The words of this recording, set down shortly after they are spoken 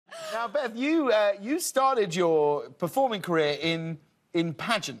Now, Beth, you started your performing career in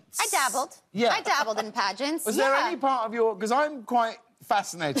pageants. I dabbled. Yeah. I dabbled in pageants. Was there any part of your... Because I'm quite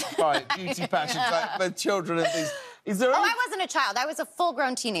fascinated by beauty pageants, like with children and things. Is there any... Oh, I wasn't a child. I was a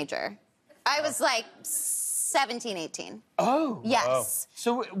full-grown teenager. I was, like, 17, 18. Oh. Yes. Wow.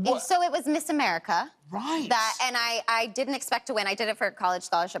 So what... So it was Miss America. Right. And I didn't expect to win. I did it for college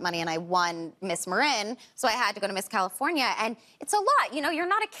scholarship money, and I won Miss Marin, so I had to go to Miss California. And it's a lot. You know, you're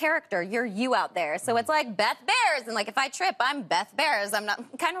not a character. You're you out there. So it's like Beth Behrs, and, like, if I trip, I'm Beth Behrs. I'm not...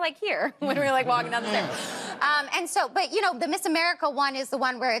 Kind of like here, when we're, like, walking down the stairs. And so, but, you know, the Miss America one is the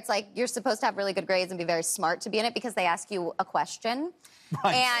one where it's like you're supposed to have really good grades and be very smart to be in it because they ask you a question.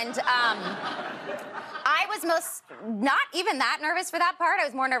 Right. And I was not even that nervous for that part. I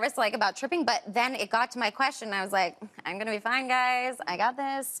was more nervous, like, about tripping. But then it got to my question, and I was like, I'm going to be fine, guys. I got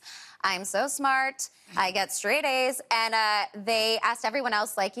this. I'm so smart. I get straight A's. And they asked everyone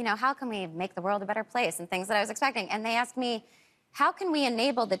else, like, you know, how can we make the world a better place and things that I was expecting. And they asked me, how can we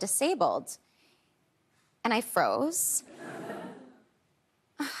enable the disabled? And I froze.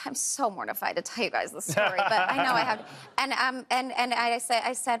 I'm so mortified to tell you guys the story, but I know I have to. And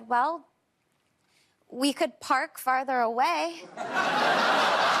I said, well, we could park farther away.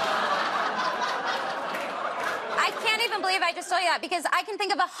 I can't even believe I just told you that because I can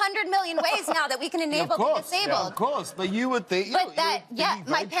think of 100 million ways now that we can enable the disabled. Yeah, of course, but you would think... But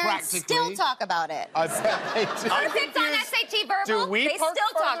my parents still talk about it. I bet they do. Perfect on SAT verbal. Do we park still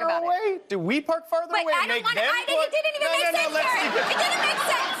talk farther about away? it. Do we park farther away and make them... It didn't even make sense, Gary. It didn't make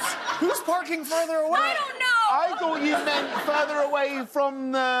sense. Who's parking further away? I don't know. I thought you meant further away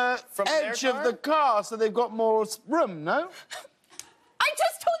from the edge of the car so they've got more room, no? I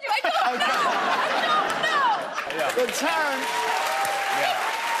just told you I don't know. I don't know. Yeah. But Taran,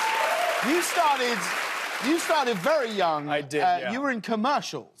 you started very young. I did, yeah. You were in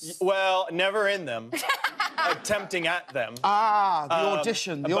commercials. Well, never in them. Attempting at them. Ah, the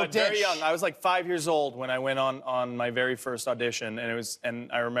audition, the audition. Very young. I was like 5 years old when I went on my very first audition,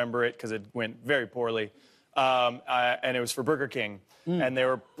 and I remember it because it went very poorly. And it was for Burger King, and they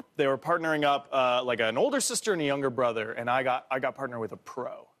were partnering up like an older sister and a younger brother, and I got partnered with a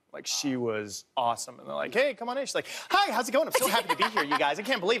pro. Like, she was awesome, and they're like, hey, come on in. She's like, hi, how's it going? I'm so happy to be here, you guys. I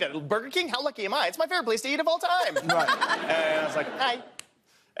can't believe it. Burger King, how lucky am I? It's my favorite place to eat of all time. Right. And I was like, hi.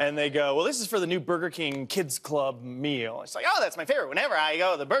 And they go, well, this is for the new Burger King Kids Club meal. It's like, oh, that's my favorite. Whenever I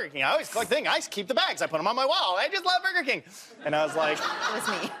go to the Burger King, I always collect things. I keep the bags. I put them on my wall. I just love BurgerKing. And I was like... It was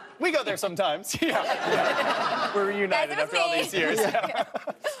me. We go there sometimes. Yeah. We're reunited after all these years. Yeah.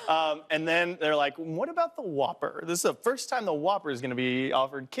 And then they're like, what about the Whopper? This is the first time the Whopper is going to be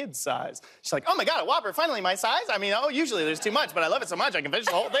offered kid size. She's like, oh, my God, a Whopper, finally my size? I mean, usually there's too much, but I love it so much I can finish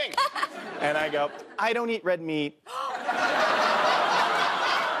the whole thing. And I go, I don't eat red meat.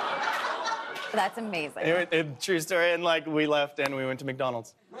 That's amazing. True story. And, like, we left and we went to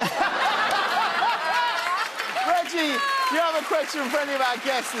McDonald's. Reggie, you have a question for any of our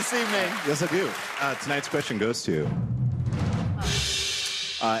guests this evening? Yes, I do. Tonight's question goes to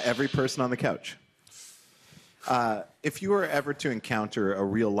every person on the couch. If you were ever to encounter a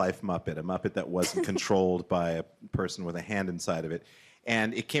real-life Muppet, a Muppet that wasn't controlled by a person with a hand inside of it,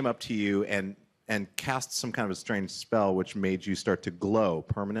 and it came up to you and cast some kind of a strange spell which made you start to glow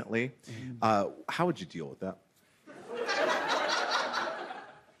permanently, how would you deal with that?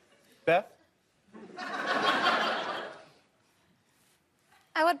 Beth?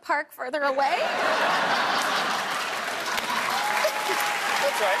 I would park further away. That's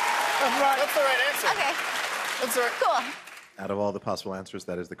right. That's the right answer. Okay. That's the right... Cool. Out of all the possible answers,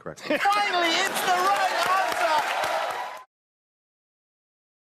 that is the correct one. Finally, it's the right answer!